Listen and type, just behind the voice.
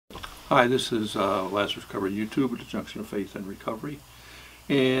Hi, this is Lazarus Recovery YouTube at the Junction of Faith and Recovery,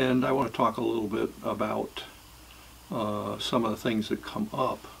 and I want to talk a little bit about some of the things that come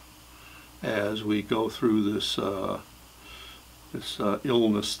up as we go through this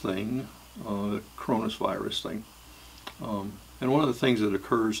illness thing, the coronavirus thing. And one of the things that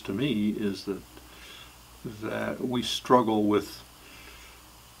occurs to me is that we struggle with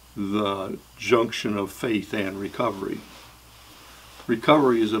the junction of faith and recovery.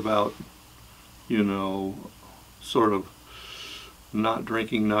 Recovery is about, sort of not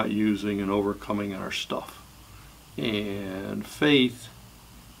drinking, not using, and overcoming our stuff. And faith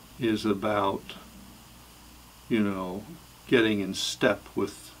is about, getting in step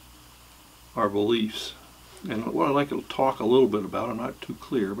with our beliefs. And what I'd like to talk a little bit about, I'm not too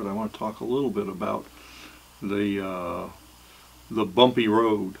clear, but I want to talk a little bit about the bumpy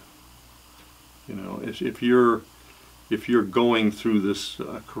road. If you're going through this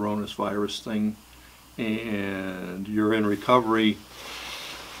coronavirus thing and you're in recovery,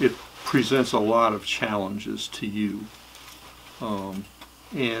 it presents a lot of challenges to you, and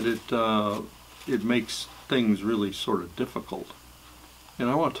it makes things really sort of difficult. And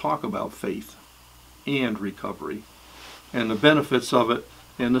I want to talk about faith and recovery and the benefits of it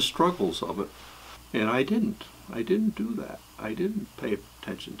and the struggles of it. And I didn't do that. I didn't pay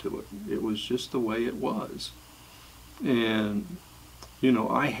attention to it. It was just the way it was. And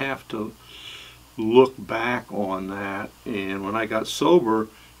I have to look back on that, and when I got sober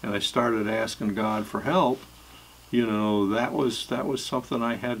and I started asking God for help, that was something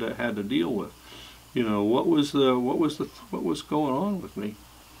I had to deal with. What was going on with me?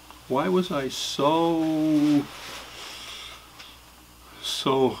 Why was I so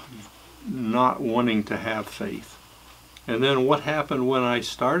not wanting to have faith? And then what happened when I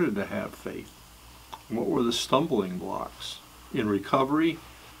started to have faith? What were the stumbling blocks in recovery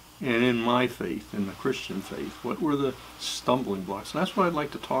and in my faith, in the Christian faith? What were the stumbling blocks? And that's what I'd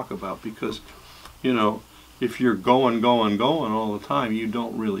like to talk about, because, if you're going all the time, you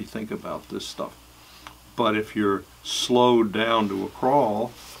don't really think about this stuff. But if you're slowed down to a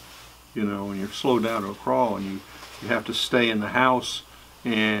crawl, and you're slowed down to a crawl and you have to stay in the house,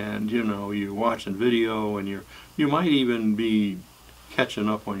 and, you're watching video, and you might even be catching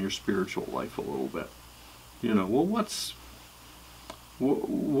up on your spiritual life a little bit. Well,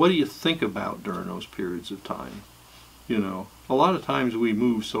 what do you think about during those periods of time? A lot of times we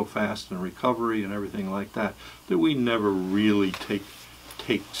move so fast in recovery and everything like that we never really take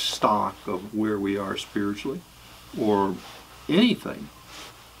stock of where we are spiritually or anything.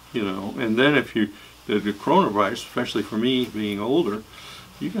 And then if the coronavirus, especially for me being older,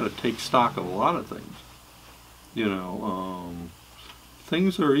 you got to take stock of a lot of things.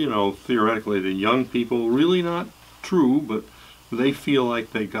 Things are, theoretically, the young people, really not true, but they feel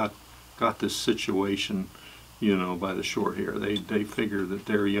like they got this situation, by the short hair. They figure that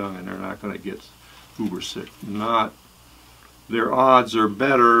they're young and they're not going to get uber sick. Their odds are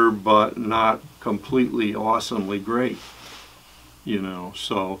better, but not completely awesomely great.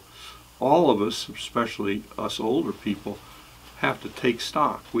 So all of us, especially us older people, have to take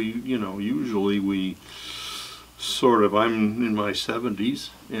stock. Usually we sort of, I'm in my 70s,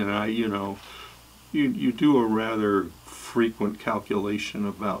 and you do a rather frequent calculation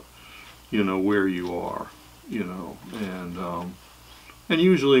about, where you are, and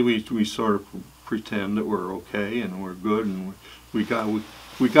usually we sort of pretend that we're okay and we're good and we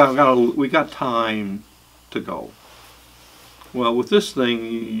got time to go. Well, with this thing,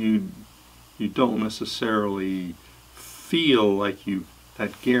 you don't necessarily feel like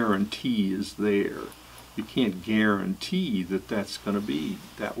that guarantee is there. You can't guarantee that that's going to be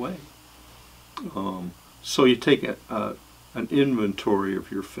that way. So you take an inventory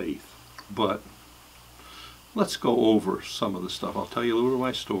of your faith. But let's go over some of the stuff. I'll tell you a little bit of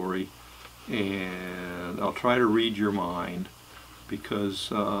my story, and I'll try to read your mind, because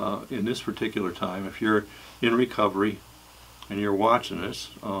in this particular time, if you're in recovery and you're watching this,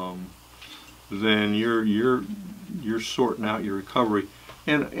 then you're sorting out your recovery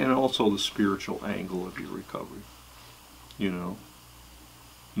and also the spiritual angle of your recovery.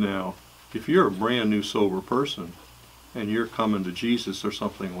 Now, if you're a brand new sober person and you're coming to Jesus or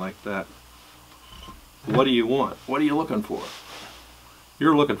something like that, what do you want? What are you looking for?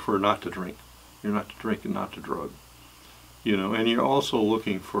 You're looking for not to drink. You're not to drink and not to drug. And you're also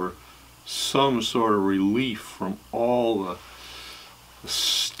looking for some sort of relief from all the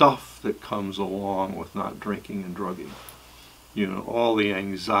stuff that comes along with not drinking and drugging. All the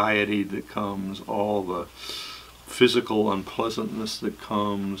anxiety that comes, all the physical unpleasantness that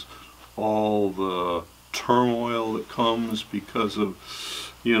comes, all the turmoil that comes because of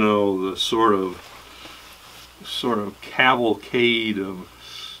you know, the sort of cavalcade of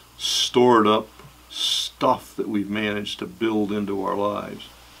stored up stuff that we've managed to build into our lives.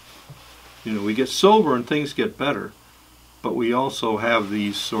 You know, we get sober and things get better, but we also have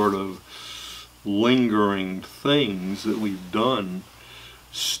these sort of lingering things that we've done,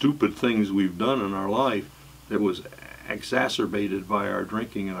 stupid things we've done in our life that was exacerbated by our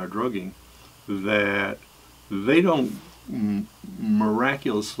drinking and our drugging, that they don't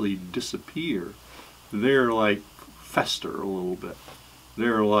miraculously disappear. They're like fester a little bit.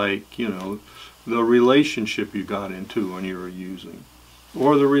 They're like, you know, the relationship you got into when you were using,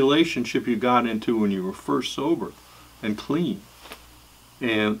 or the relationship you got into when you were first sober and clean.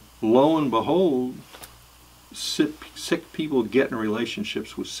 And lo and behold, sick people get in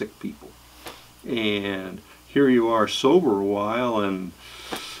relationships with sick people. And here you are sober a while, and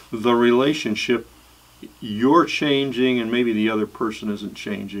the relationship, you're changing and maybe the other person isn't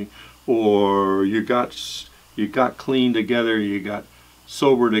changing, or you got clean together, you got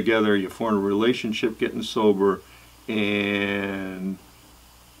sober together, you formed a relationship getting sober, and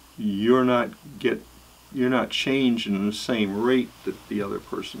you're not changing the same rate that the other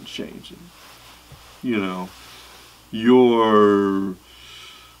person's changing. You know, your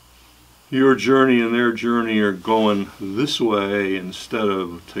journey and their journey are going this way instead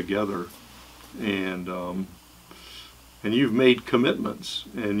of together, and you've made commitments,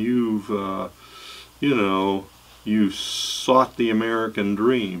 and you've you know, you sought the American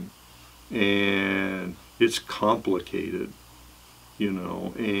dream, and it's complicated, you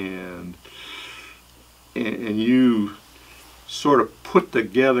know, and you sort of put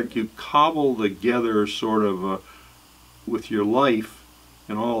together, you cobble together sort of with your life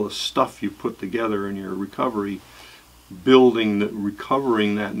and all the stuff you put together in your recovery,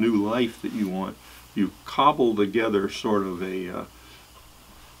 recovering that new life that you want. You cobble together sort of a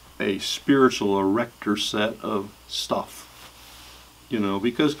spiritual erector set of stuff, you know,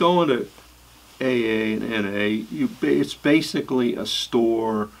 because going to AA and NA, it's basically a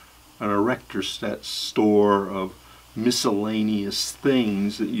store, an erector set store of miscellaneous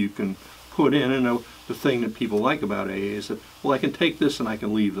things that you can put in. And the thing that people like about AA is that, well, I can take this and I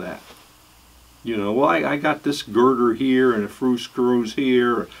can leave that. You know, well, I got this girder here and a few screws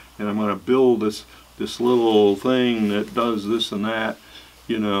here, and I'm going to build this little thing that does this and that,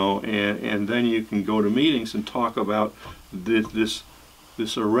 you know, and then you can go to meetings and talk about this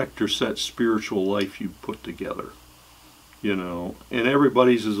erector set spiritual life you put together, you know, and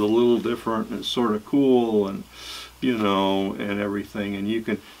everybody's is a little different, and it's sort of cool, and you know, and everything, and you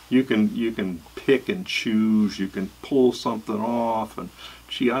can pick and choose, you can pull something off, and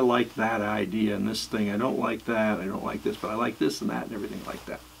gee, I like that idea and this thing, I don't like that, I don't like this, but I like this and that and everything like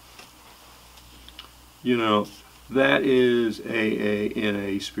that. You know, that is AA in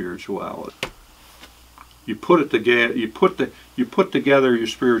a spirituality. You put it together, you put together your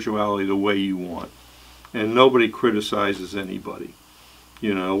spirituality the way you want, and nobody criticizes anybody.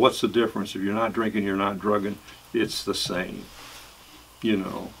 You know, what's the difference? If you're not drinking, you're not drugging, it's the same. You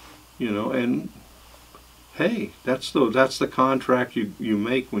know, and hey, that's the contract you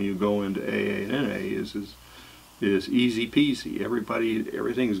make when you go into AA and NA is easy peasy.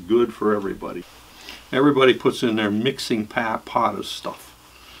 Everything's good for everybody. Everybody puts in their mixing pot of stuff.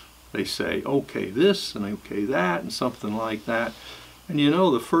 They say, okay this and okay that and something like that. And you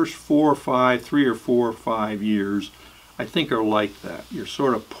know, the first 3 or 4 or 5 years, I think are like that. You're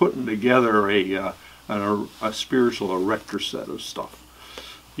sort of putting together a spiritual erector set of stuff.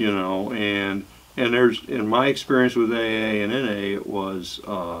 You know, and there's, in my experience with AA and NA, it was,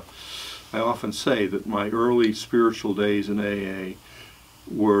 I often say that my early spiritual days in AA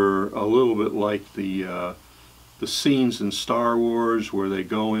were a little bit like the scenes in Star Wars where they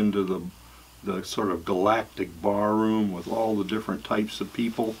go into the sort of galactic bar room with all the different types of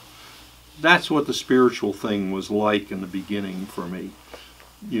people. That's what the spiritual thing was like in the beginning for me.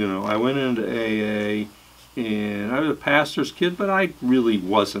 You know, I went into AA and I was a pastor's kid, but I really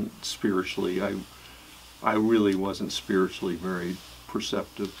wasn't spiritually. I really wasn't spiritually very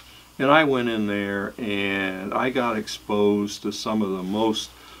perceptive. And I went in there and I got exposed to some of the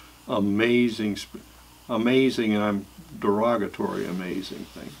most amazing, and I'm derogatory amazing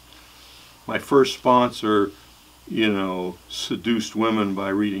thing. My first sponsor, you know, seduced women by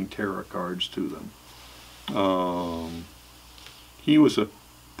reading tarot cards to them. He was a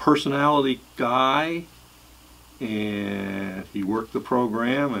personality guy, and he worked the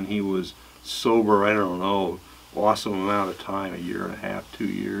program, and he was sober, I don't know, awesome amount of time, 1.5 years, 2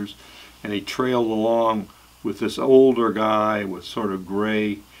 years, and he trailed along with this older guy with sort of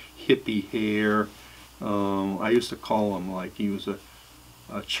gray hippie hair. I used to call him like he was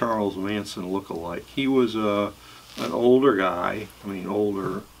a Charles Manson look-alike. He was an older guy, I mean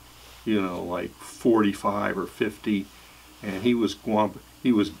older, you know, like 45 or 50, and he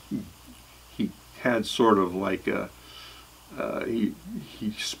had sort of like a, he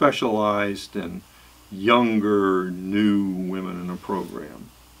specialized in younger, new women in the program.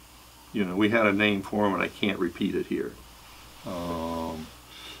 You know, we had a name for him, and I can't repeat it here.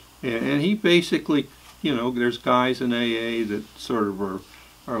 And he basically, you know, there's guys in AA that sort of are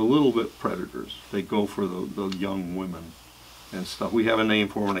a little bit predators. They go for the young women and stuff. We have a name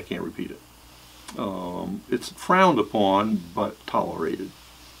for them, and I can't repeat it. It's frowned upon, but tolerated.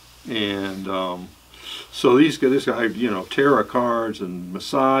 And so this guy, you know, tarot cards and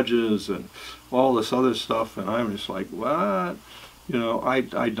massages and all this other stuff, and I'm just like, what? You know,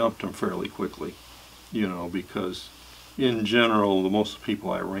 I dumped him fairly quickly, you know, because in general, the most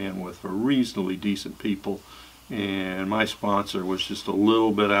people I ran with were reasonably decent people, and my sponsor was just a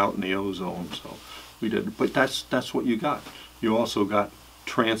little bit out in the ozone, so we did. But that's what you got. You also got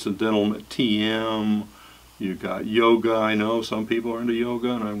transcendental TM. You got yoga. I know some people are into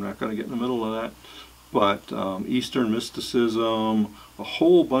yoga, and I'm not going to get in the middle of that. But Eastern mysticism, a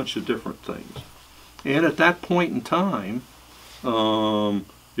whole bunch of different things. And at that point in time,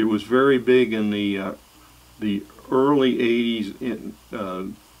 it was very big in the early 80s,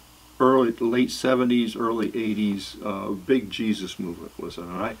 late 70s, early 80s. Big Jesus movement was it,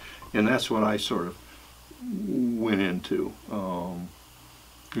 and that's what I sort of went into.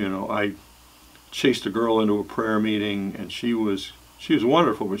 You know, I chased a girl into a prayer meeting, and she was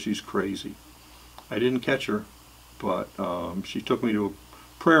wonderful, but she's crazy. I didn't catch her, but she took me to a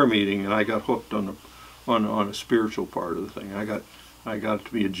prayer meeting, and I got hooked on a spiritual part of the thing. I got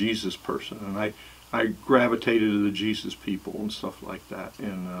to be a Jesus person, and I gravitated to the Jesus people and stuff like that.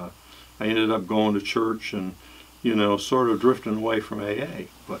 And I ended up going to church and, you know, sort of drifting away from AA.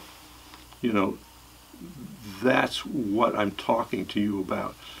 But, you know, that's what I'm talking to you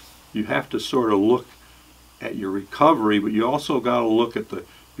about. You have to sort of look at your recovery, but you also got to look at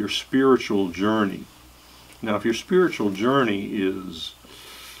your spiritual journey. Now, if your spiritual journey is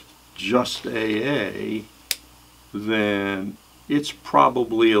just AA, then it's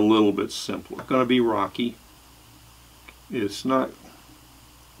probably a little bit simpler. It's going to be rocky. It's not,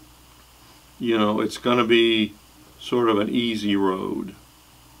 you know, it's going to be sort of an easy road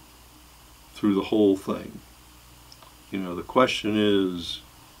through the whole thing. You know, the question is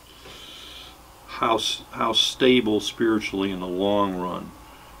how stable spiritually in the long run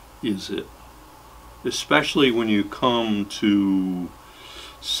is it? Especially when you come to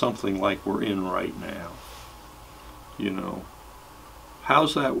something like we're in right now. You know,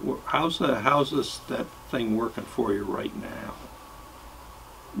 how's that thing working for you right now?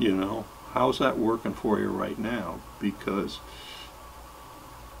 You know, how's that working for you right now? Because,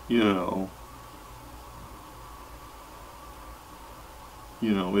 you know,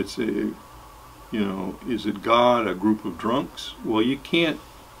 it's a, you know, is it God, a group of drunks? Well, you can't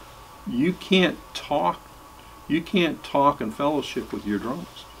talk and fellowship with your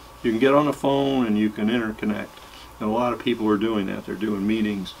drunks. You can get on the phone and you can interconnect. And a lot of people are doing that. They're doing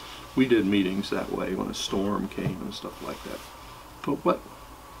meetings. We did meetings that way when a storm came and stuff like that. But what,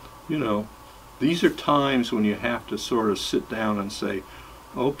 you know, these are times when you have to sort of sit down and say,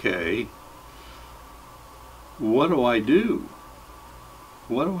 okay, what do I do?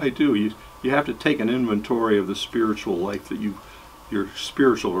 What do I do? You have to take an inventory of the spiritual life that your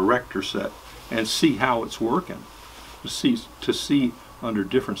spiritual erector set, and see how it's working. To see under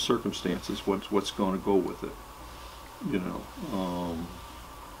different circumstances what's going to go with it. You know,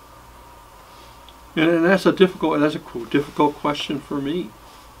 and that's a difficult question for me.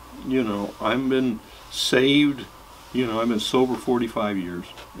 You know, I've been saved. You know, I've been sober 45 years,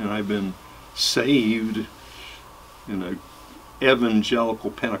 and I've been saved in a evangelical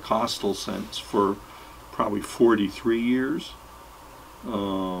Pentecostal sense for probably 43 years.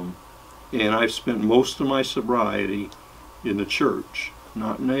 And I've spent most of my sobriety in the church,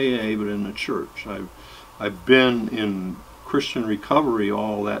 not in AA, but in the church. I've been in Christian recovery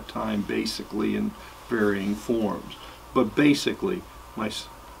all that time, basically in varying forms. But basically, my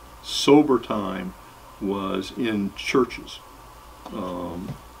sober time was in churches.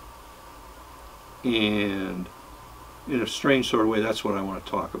 And in a strange sort of way, that's what I want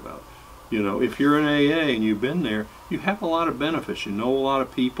to talk about. You know, if you're in AA and you've been there, you have a lot of benefits. You know a lot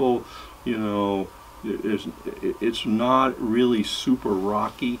of people. You know, it's not really super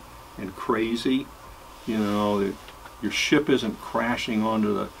rocky and crazy. You know, your ship isn't crashing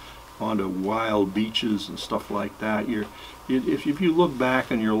onto wild beaches and stuff like that. If you look back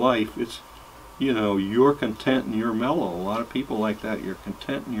in your life, you know, you're content and you're mellow. A lot of people like that. You're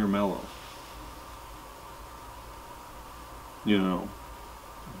content and you're mellow. You know.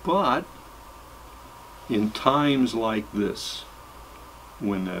 But in times like this,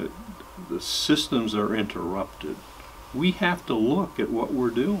 when the systems are interrupted, we have to look at what we're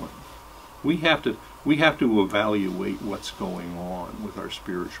doing. We have to evaluate what's going on with our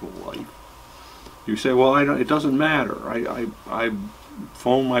spiritual life. You say, well, it doesn't matter. I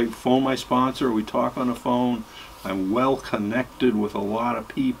phone my sponsor. We talk on the phone. I'm well connected with a lot of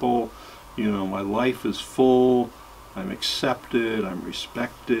people. You know, my life is full. I'm accepted. I'm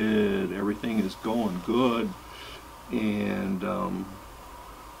respected. Everything is going good. And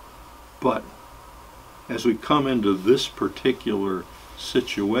but as we come into this particular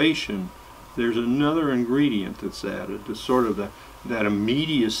situation, there's another ingredient that's added to sort of that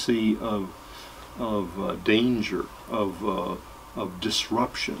immediacy of danger, of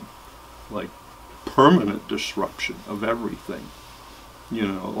disruption, like permanent disruption of everything. You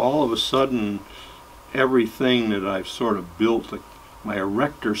know, all of a sudden, everything that I've sort of built, my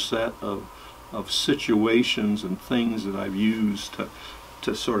erector set of situations and things that I've used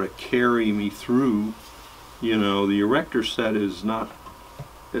to sort of carry me through, you know, the erector set is not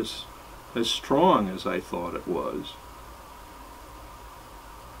as strong as I thought it was.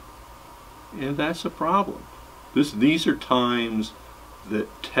 And that's a problem. These are times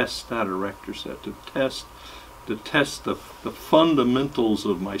that test that erector set, to test the fundamentals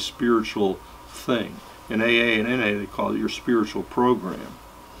of my spiritual thing. In AA and NA, they call it your spiritual program.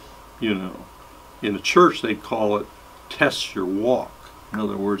 You know, in the church, they'd call it test your walk. In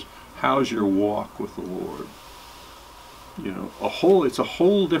other words, how's your walk with the Lord? You know, it's a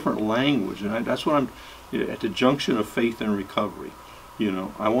whole different language, and that's what I'm at the junction of faith and recovery. You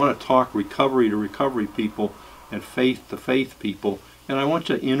know, I want to talk recovery to recovery people and faith to faith people, and I want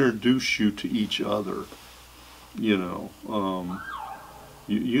to introduce you to each other. You know,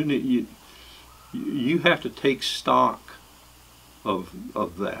 you have to take stock of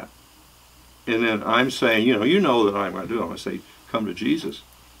that, and then I'm saying, you know that I'm going to do. I'm going to say, come to Jesus,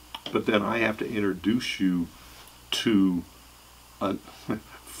 but then I have to introduce you to,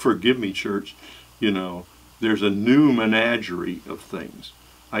 forgive me, church, you know, there's a new menagerie of things.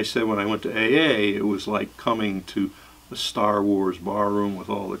 I said when I went to AA, it was like coming to the Star Wars barroom with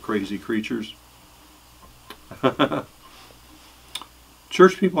all the crazy creatures.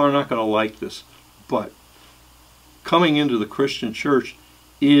 Church people are not going to like this, but coming into the Christian church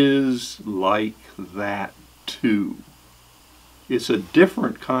is like that too. It's a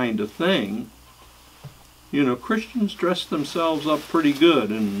different kind of thing. You know, Christians dress themselves up pretty good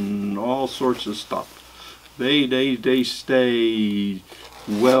and all sorts of stuff. They stay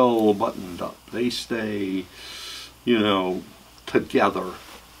well buttoned up. They stay, you know, together.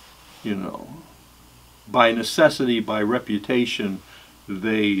 You know, by necessity, by reputation,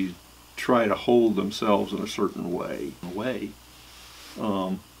 they try to hold themselves in a certain way.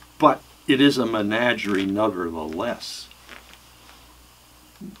 But it is a menagerie nevertheless.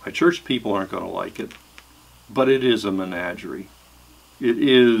 My church people aren't going to like it, but it is a menagerie. It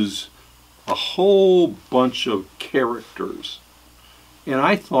is a whole bunch of characters. And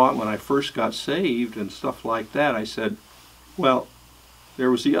I thought when I first got saved and stuff like that, I said, well, there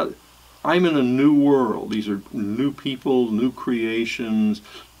was the other. I'm in a new world. These are new people, new creations.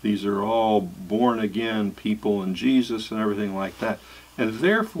 These are all born again people in Jesus and everything like that. And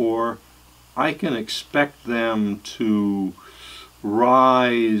therefore, I can expect them to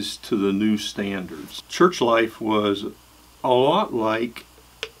rise to the new standards. Church life was a lot like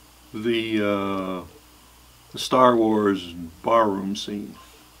the Star Wars barroom scene.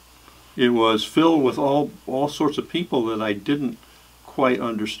 It was filled with all sorts of people that I didn't quite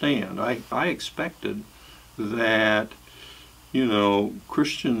understand. I expected that, you know,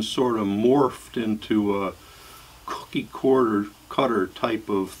 Christians sort of morphed into a cookie cutter type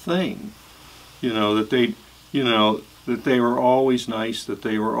of thing. You know, that they were always nice, that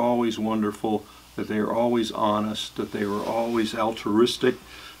they were always wonderful, that they were always honest, that they were always altruistic,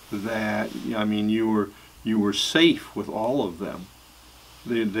 that, I mean, you were safe with all of them.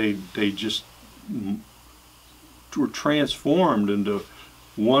 They just were transformed into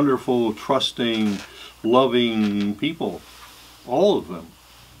wonderful, trusting, loving people, all of them.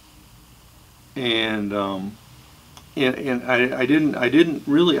 And I didn't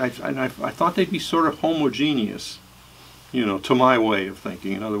really, I thought they'd be sort of homogeneous, you know, to my way of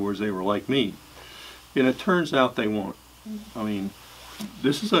thinking. In other words, they were like me. And it turns out they won't. I mean,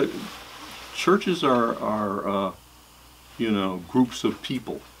 churches are you know, groups of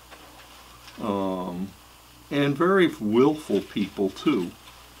people. And very willful people too.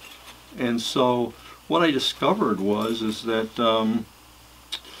 And so what I discovered is that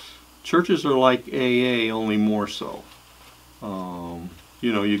churches are like AA, only more so.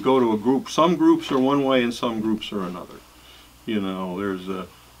 You know, you go to a group, some groups are one way and some groups are another. You know,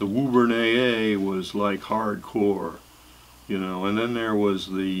 the Woburn AA was like hardcore, you know, and then there was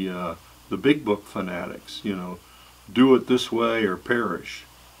the big book fanatics, you know, do it this way or perish.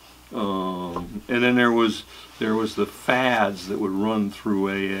 And then there was the fads that would run through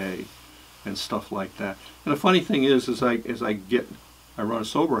AA and stuff like that. And the funny thing is I run a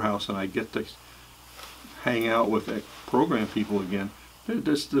sober house and I get to hang out with program people again.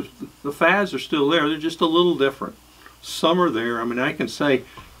 The fads are still there. They're just a little different. Some are there. I mean, I can say,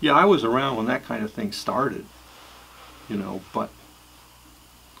 yeah, I was around when that kind of thing started, you know. But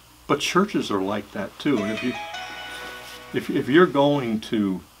churches are like that too. And if you're going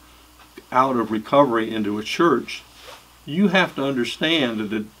to out of recovery into a church, you have to understand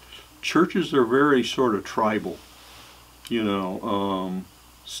that the churches are very sort of tribal. You know,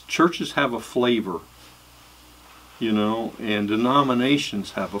 churches have a flavor. You know, and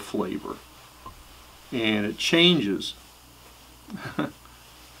denominations have a flavor, and it changes.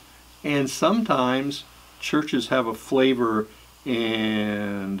 And sometimes churches have a flavor,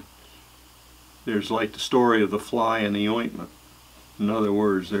 and there's like the story of the fly in the ointment. In other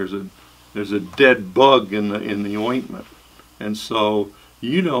words, there's a dead bug in the ointment, and so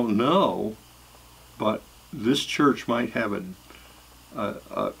you don't know, but this church might have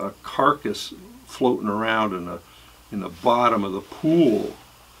a carcass floating around in the bottom of the pool,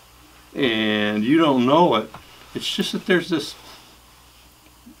 and you don't know it. It's just that there's this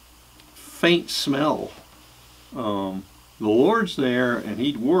faint smell. The Lord's there and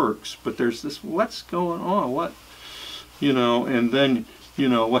He works, but there's this, what's going on? What, you know? And then, you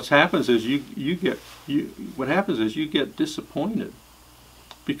know, what happens is you get disappointed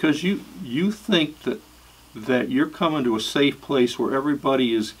because you think that you're coming to a safe place where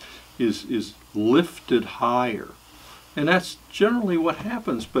everybody is lifted higher. And that's generally what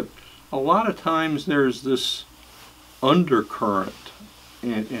happens, but a lot of times there's this undercurrent,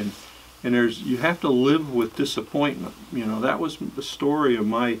 and you have to live with disappointment. You know, that was the story of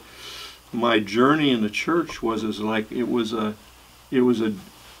my journey in the church. It was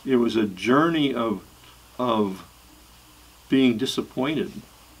a journey of being disappointed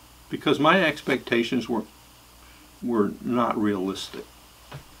because my expectations were not realistic.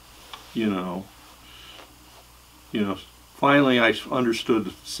 You know, finally I understood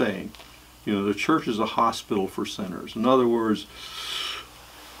the saying, you know, the church is a hospital for sinners. In other words,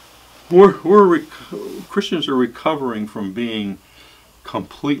 Christians are recovering from being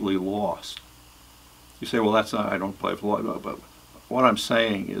completely lost. You say, well, that's not, I don't play for the but what I'm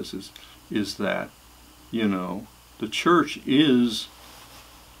saying is that, you know, the church is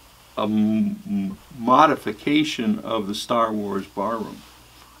a modification of the Star Wars barroom.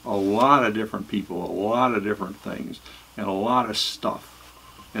 A lot of different people, a lot of different things, and a lot of stuff.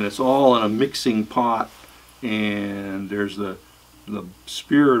 And it's all in a mixing pot, and there's the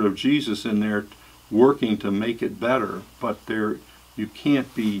Spirit of Jesus in there working to make it better, but you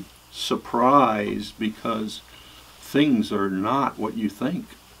can't be surprised because things are not what you think.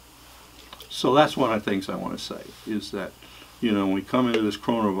 So that's one of the things I want to say, is that, you know, when we come into this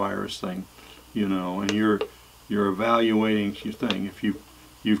coronavirus thing, you know, and you're evaluating your thing, if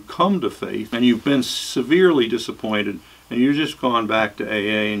you've come to faith and you've been severely disappointed and you've just gone back to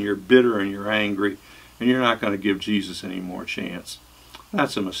AA and you're bitter and you're angry and you're not going to give Jesus any more chance,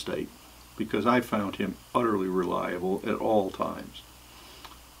 that's a mistake, because I found Him utterly reliable at all times.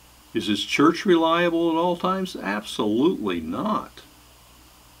 Is His church reliable at all times? Absolutely not.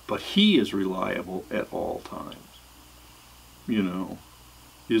 But He is reliable at all times. You know,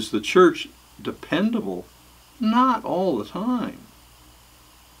 is the church dependable? Not all the time.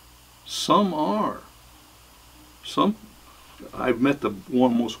 Some are. I've met the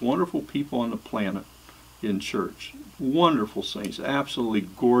most wonderful people on the planet in church. Wonderful saints, absolutely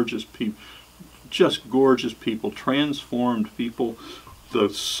gorgeous people, just gorgeous people, transformed people, the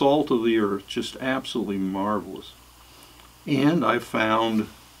salt of the earth, just absolutely marvelous. And I found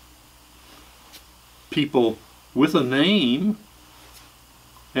people with a name,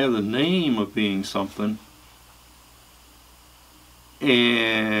 have the name of being something,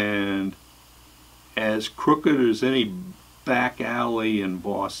 and as crooked as any back alley in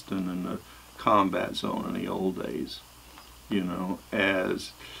Boston in the combat zone in the old days, you know,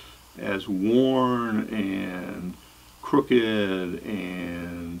 as worn and crooked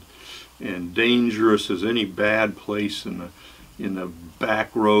and dangerous as any bad place in the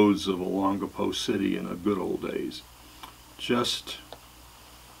back roads of Olongapo City in the good old days. Just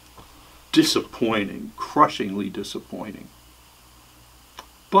disappointing, crushingly disappointing.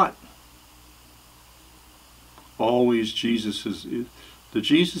 But always Jesus is a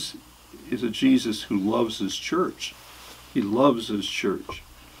Jesus who loves his church. He loves his church,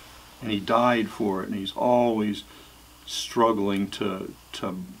 and he died for it, and he's always struggling to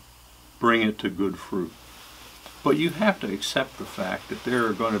bring it to good fruit. But you have to accept the fact that there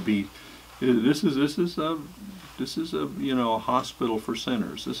are going to be this is a a hospital for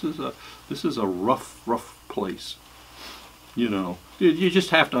sinners. This is a rough place. You just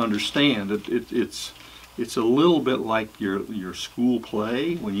have to understand that it's a little bit like your school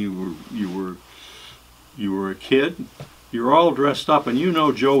play when you were a kid. You're all dressed up, and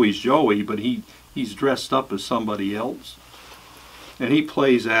Joey's Joey, but he's dressed up as somebody else, and he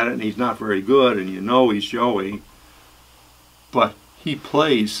plays at it, and he's not very good, and he's Joey, but he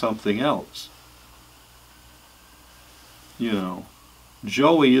plays something else.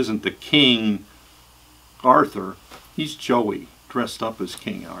 Joey isn't the King Arthur. He's Joey dressed up as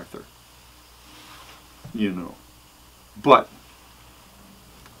King Arthur. But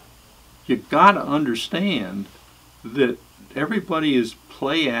you got to understand that everybody is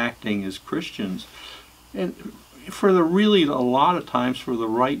play acting as Christians, and for a lot of times for the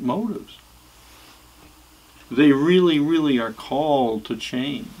right motives. They really are called to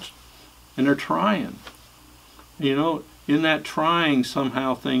change, and they're trying. In that trying,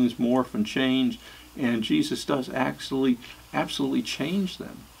 somehow things morph and change, and Jesus does absolutely change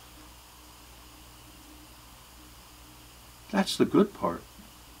them. That's the good part.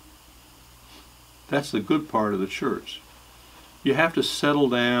 That's the good part of the church. You have to settle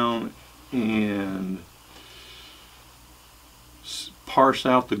down and parse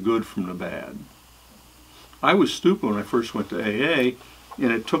out the good from the bad. I was stupid when I first went to AA,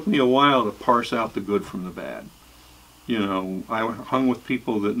 and it took me a while to parse out the good from the bad. I hung with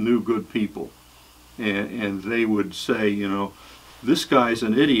people that knew good people, and they would say, this guy's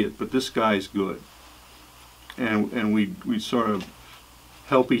an idiot, but this guy's good. And we'd sort of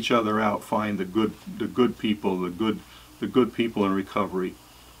help each other out, find the good people, the good people in recovery.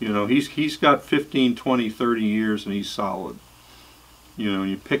 He's got 15, 20, 30 years, and he's solid.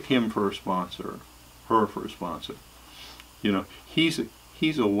 You pick him for a sponsor, her for a sponsor. He's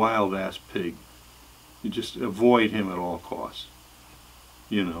a wild ass pig. You just avoid him at all costs.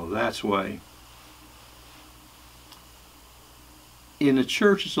 That's why. In the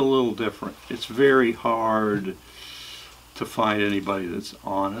church, it's a little different. It's very hard to find anybody that's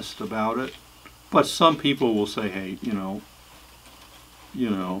honest about it. But some people will say, hey, you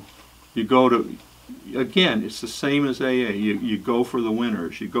go to, again, it's the same as AA. You go for the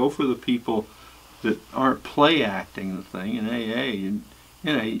winners. You go for the people that aren't play acting the thing. In AA,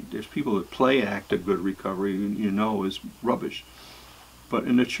 there's people that play act a good recovery, is rubbish. But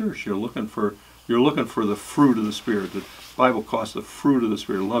in the church, you're looking for the fruit of the Spirit. The Bible calls the fruit of the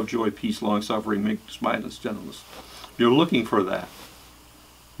Spirit: love, joy, peace, long-suffering, meekness, mildness, gentleness. You're looking for that.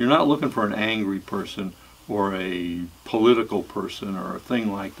 You're not looking for an angry person or a political person or a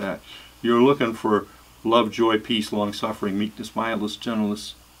thing like that. You're looking for love, joy, peace, long-suffering, meekness, mildness,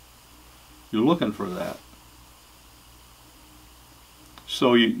 gentleness. You're looking for that.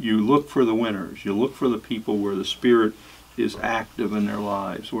 So you look for the winners. You look for the people where the Spirit is active in their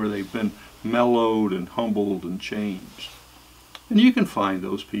lives, where they've been mellowed and humbled and changed. And you can find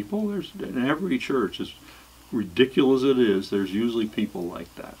those people. There's in every church, as ridiculous as it is, there's usually people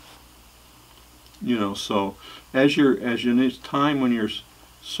like that. So as in this time when you're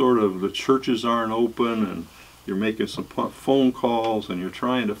sort of, the churches aren't open and you're making some phone calls and you're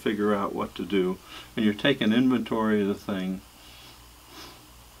trying to figure out what to do, and you're taking inventory of the thing,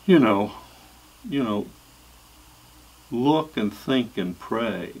 look and think and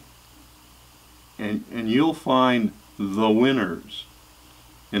pray, and you'll find the winners.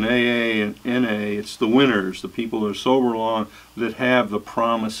 In AA and NA, it's the winners, the people that are sober long, that have the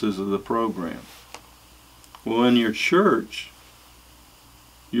promises of the program. Well, in your church,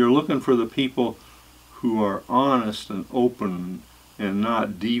 you're looking for the people who are honest and open and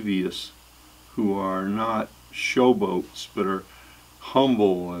not devious, who are not showboats, but are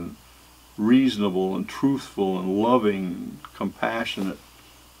humble and reasonable and truthful and loving, compassionate,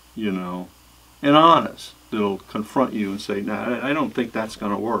 and honest, that'll confront you and say, "No, I don't think that's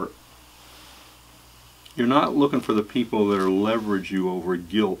going to work." You're not looking for the people that are leverage you over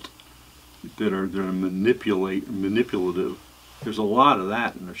guilt, that are manipulative. There's a lot of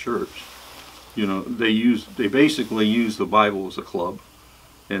that in the church. They basically use the Bible as a club,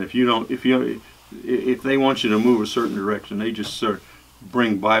 and if they want you to move a certain direction, they just sort of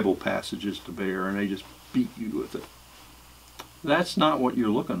bring Bible passages to bear and they just beat you with it. That's not what you're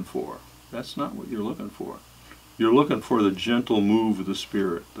looking for. That's not what you're looking for. You're looking for the gentle move of the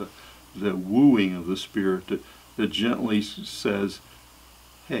Spirit, the wooing of the Spirit that gently says,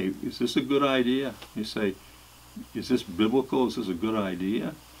 hey, is this a good idea? You say, is this biblical? Is this a good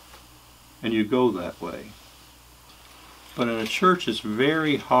idea? And you go that way. But in a church, it's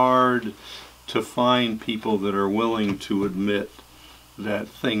very hard to find people that are willing to admit that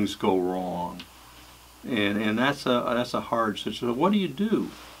things go wrong. And that's a hard situation. What do you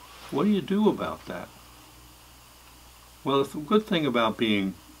do? What do you do about that? Well, the good thing about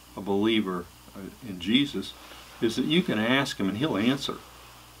being a believer in Jesus is that you can ask him and he'll answer.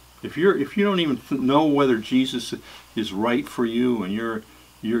 If you don't even know whether Jesus is right for you and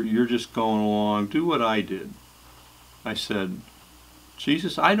you're just going along, do what I did. I said,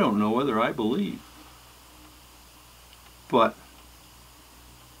 Jesus, I don't know whether I believe. But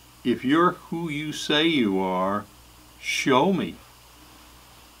if you're who you say you are, show me.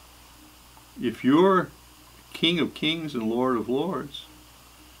 If you're King of Kings and Lord of Lords,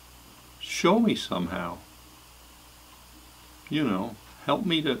 show me somehow. You know, help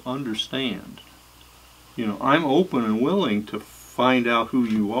me to understand. You know, I'm open and willing to find out who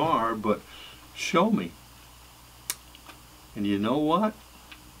you are, but show me. And you know what?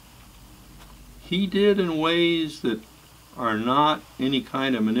 He did in ways that are not any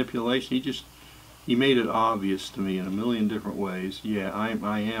kind of manipulation. He made it obvious to me in a million different ways. Yeah,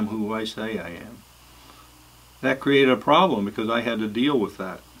 I am who I say I am. That created a problem because I had to deal with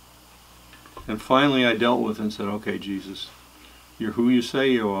that. And finally I dealt with it and said, okay, Jesus, you're who you say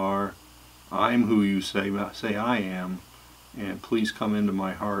you are. I'm who you say I am. And please come into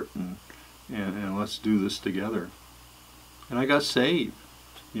my heart and let's do this together. And I got saved.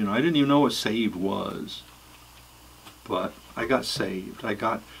 You know, I didn't even know what saved was. But I got saved. I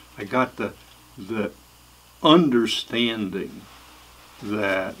got the understanding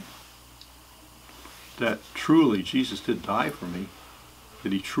that truly Jesus did die for me,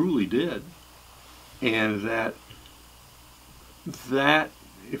 that he truly did, and that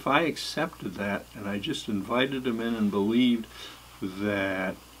if I accepted that and I just invited him in and believed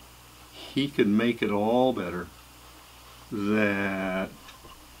that he could make it all better, that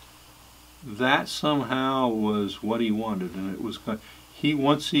somehow was what he wanted, and it was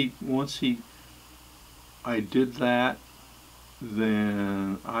I did that,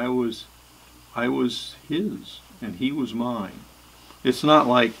 then I was his and he was mine. It's not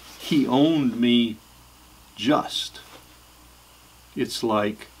like he owned me just. It's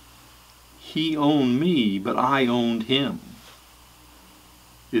like he owned me, but I owned him.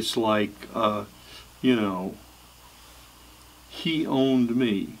 It's like, you know, he owned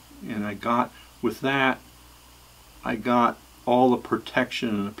me, and with that, I got all the protection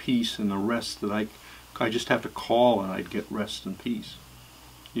and the peace and the rest that I just have to call and I'd get rest and peace.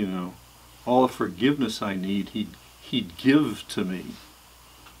 You know, all the forgiveness I need, he'd give to me.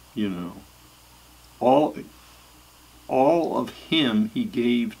 You know, all of him he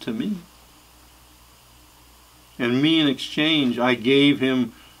gave to me. And me in exchange, I gave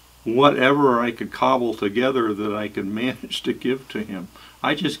him whatever I could cobble together that I could manage to give to him.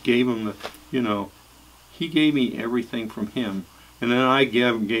 I just gave him he gave me everything from him, and then I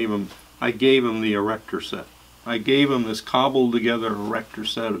gave him the erector set. I gave him this cobbled together erector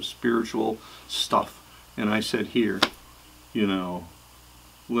set of spiritual stuff, and I said, here, you know,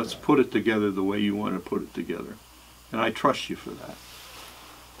 let's put it together the way you want to put it together, and I trust you for that.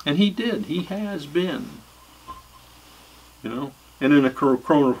 And he did. He has been. You know, and in a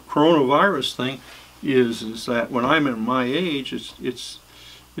coronavirus thing is that when I'm at my age, it's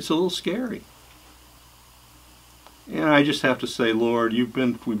a little scary. And I just have to say, Lord, we've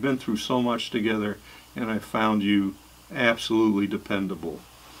been through so much together, and I found you absolutely dependable.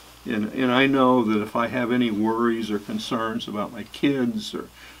 And I know that if I have any worries or concerns about my kids or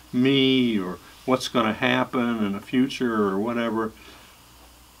me or what's going to happen in the future or whatever,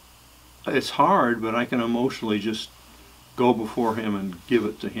 it's hard, but I can emotionally just go before him and give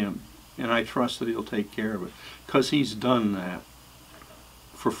it to him. And I trust that he'll take care of it, because he's done that.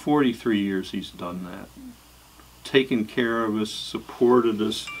 For 43 years he's done that. Taken care of us, supported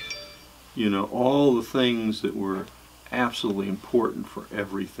us, you know, all the things that were absolutely important for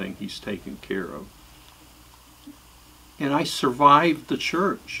everything he's taken care of. And I survived the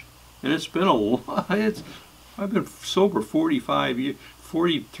church. And it's been a lot. I've been sober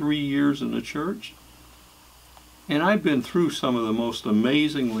 43 years in the church. And I've been through some of the most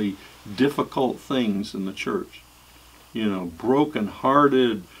amazingly difficult things in the church. You know,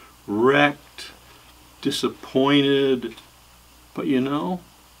 broken-hearted, wrecked, disappointed. But you know,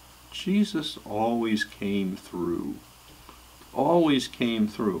 Jesus always came through. Always came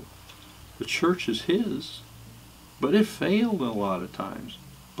through. The church is his, but it failed a lot of times.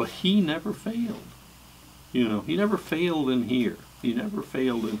 But he never failed. You know, he never failed in here. He never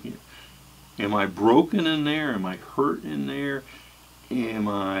failed in here. Am I broken in there? Am I hurt in there? Am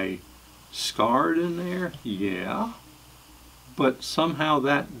I scarred in there? Yeah. But somehow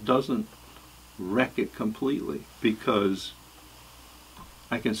that doesn't wreck it completely, because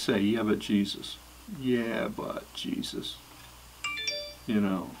I can say, yeah, but Jesus. Yeah, but Jesus. You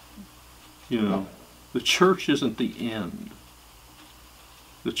know, the church isn't the end.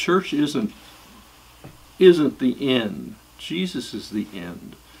 The church isn't the end. Jesus is the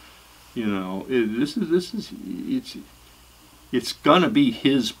end. You know, it's gonna be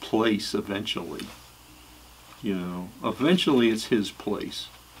his place eventually. You know, eventually it's his place.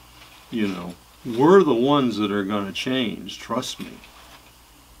 You know, we're the ones that are gonna change. Trust me.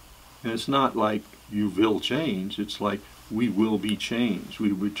 And it's not like you will change. It's like we will be changed.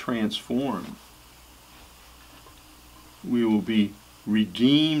 We will be transformed. We will be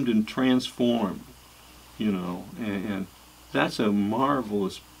redeemed and transformed. You know, and that's a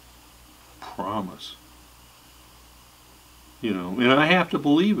marvelous promise. You know, and I have to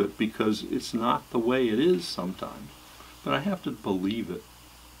believe it, because it's not the way it is sometimes. But I have to believe it.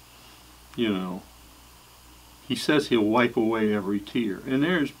 You know, he says he'll wipe away every tear. And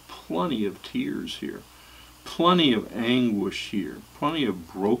there's plenty of tears here. Plenty of anguish here. Plenty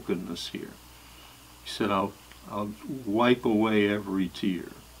of brokenness here. He said, I'll wipe away every tear.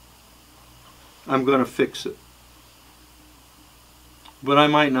 I'm going to fix it. But I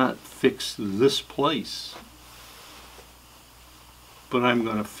might not fix this place. But I'm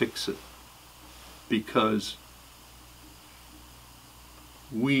going to fix it. Because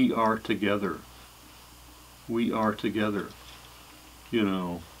we are together. We are together. You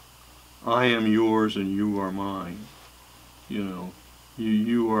know, I am yours and you are mine. You know,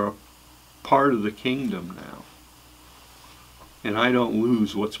 you are a part of the kingdom now. And I don't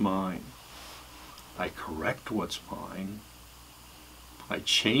lose what's mine. I correct what's mine. I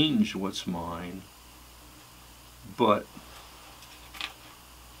change what's mine. But,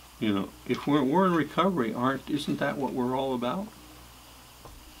 you know, if we're in recovery, isn't that what we're all about?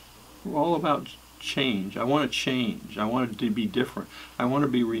 We're all about change. I want to change. I want it to be different. I want to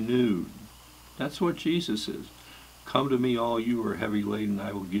be renewed. That's what Jesus is. Come to me, all you who are heavy laden,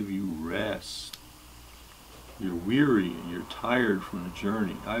 I will give you rest. You're weary and you're tired from the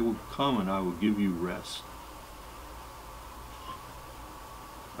journey. I will come and I will give you rest.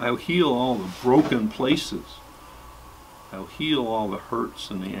 I'll heal all the broken places. I'll heal all the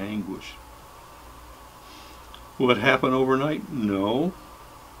hurts and the anguish. Will it happen overnight? No.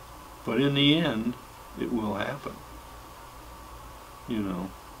 But in the end, it will happen. You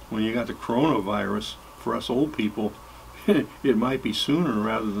know, when you got the coronavirus, for us old people, it might be sooner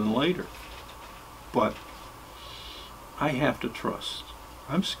rather than later. But I have to trust.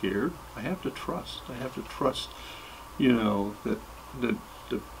 I'm scared. I have to trust. I have to trust, you know, that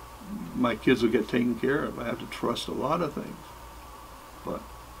my kids will get taken care of. I have to trust a lot of things. But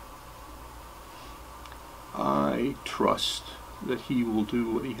I trust that he will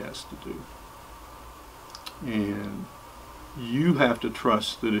do what he has to do. And you have to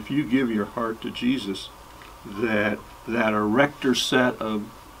trust that if you give your heart to Jesus, that erector set of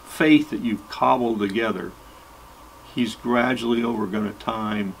faith that you've cobbled together, he's gradually over going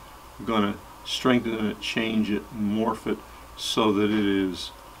to strengthen it, change it, morph it, so that it is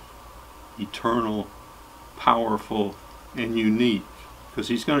eternal, powerful, and unique. Because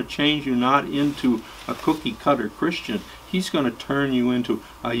he's going to change you not into a cookie-cutter Christian. He's going to turn you into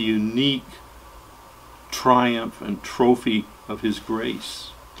a unique triumph and trophy of his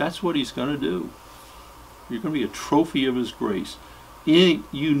grace. That's what he's going to do. You're going to be a trophy of his grace.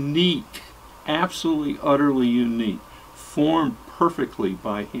 Unique, absolutely, utterly unique, formed perfectly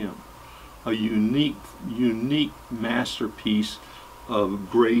by him. A unique masterpiece of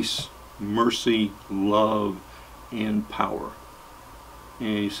grace, mercy, love, and power.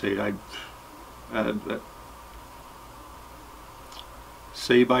 And you say,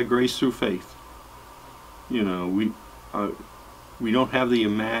 saved by grace through faith. You know, we don't have the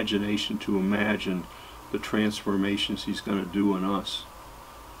imagination to imagine the transformations he's going to do in us.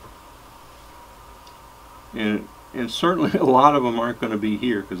 And certainly a lot of them aren't going to be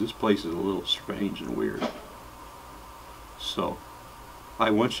here, because this place is a little strange and weird. So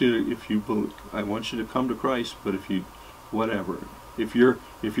I want you to come to Christ, but if you, whatever, if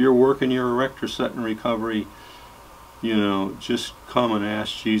you're working your erector set in recovery, you know, just come and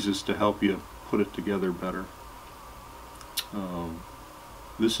ask Jesus to help you put it together better.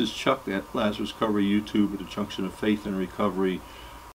 This is Chuck at Lazarus Recovery YouTube at the junction of faith and recovery.